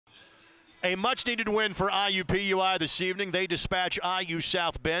A much-needed win for IUPUI this evening. They dispatch IU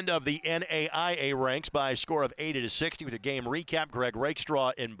South Bend of the NAIA ranks by a score of 80-60 with a game recap. Greg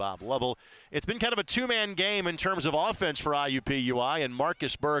Rakestraw and Bob Lovell. It's been kind of a two-man game in terms of offense for IUPUI, and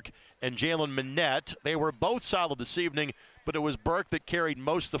Marcus Burk and Jalen Minette. They were both solid this evening, but it was Burk that carried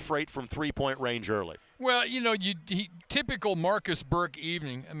most of the freight from three-point range early. Well, you know, typical Marcus Burk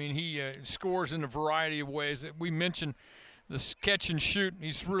evening. I mean, he scores in a variety of ways. We mentioned the catch and shoot.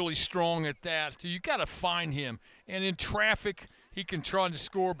 He's really strong at that. So you got to find him. And in traffic, he can try to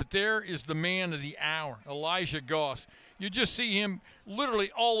score. But there is the man of the hour, Elyjah Goss. You just see him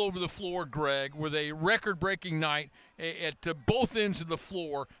literally all over the floor, Greg, with a record-breaking night at both ends of the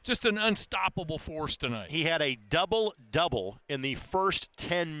floor. Just an unstoppable force tonight. He had a double-double in the first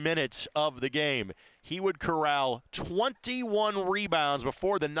 10 minutes of the game. He would corral 21 rebounds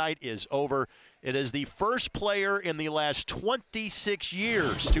before the night is over. It is the first player in the last 26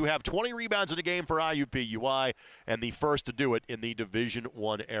 years to have 20 rebounds in a game for IUPUI, and the first to do it in the Division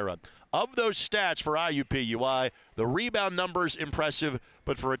I era. Of those stats for IUPUI, the rebound numbers impressive,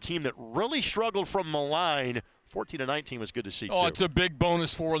 but for a team that really struggled from the line, 14-19 was good to see, too. Oh, it's a big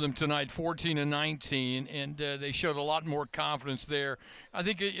bonus for them tonight, 14-19, and they showed a lot more confidence there. I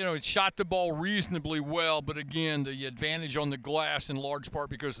think, it shot the ball reasonably well, but again, the advantage on the glass in large part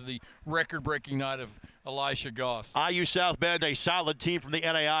because of the record-breaking night of Elyjah Goss. IU South Bend, a solid team from the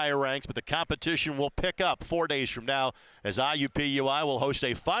NAIA ranks, but the competition will pick up 4 days from now as IUPUI will host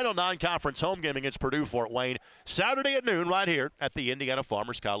a final non-conference home game against Purdue Fort Wayne Saturday at noon right here at the Indiana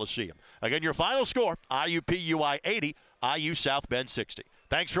Farmers Coliseum. Again, your final score, IUPUI 80, IU South Bend 60.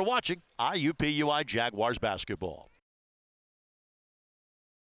 Thanks for watching IUPUI Jaguars basketball.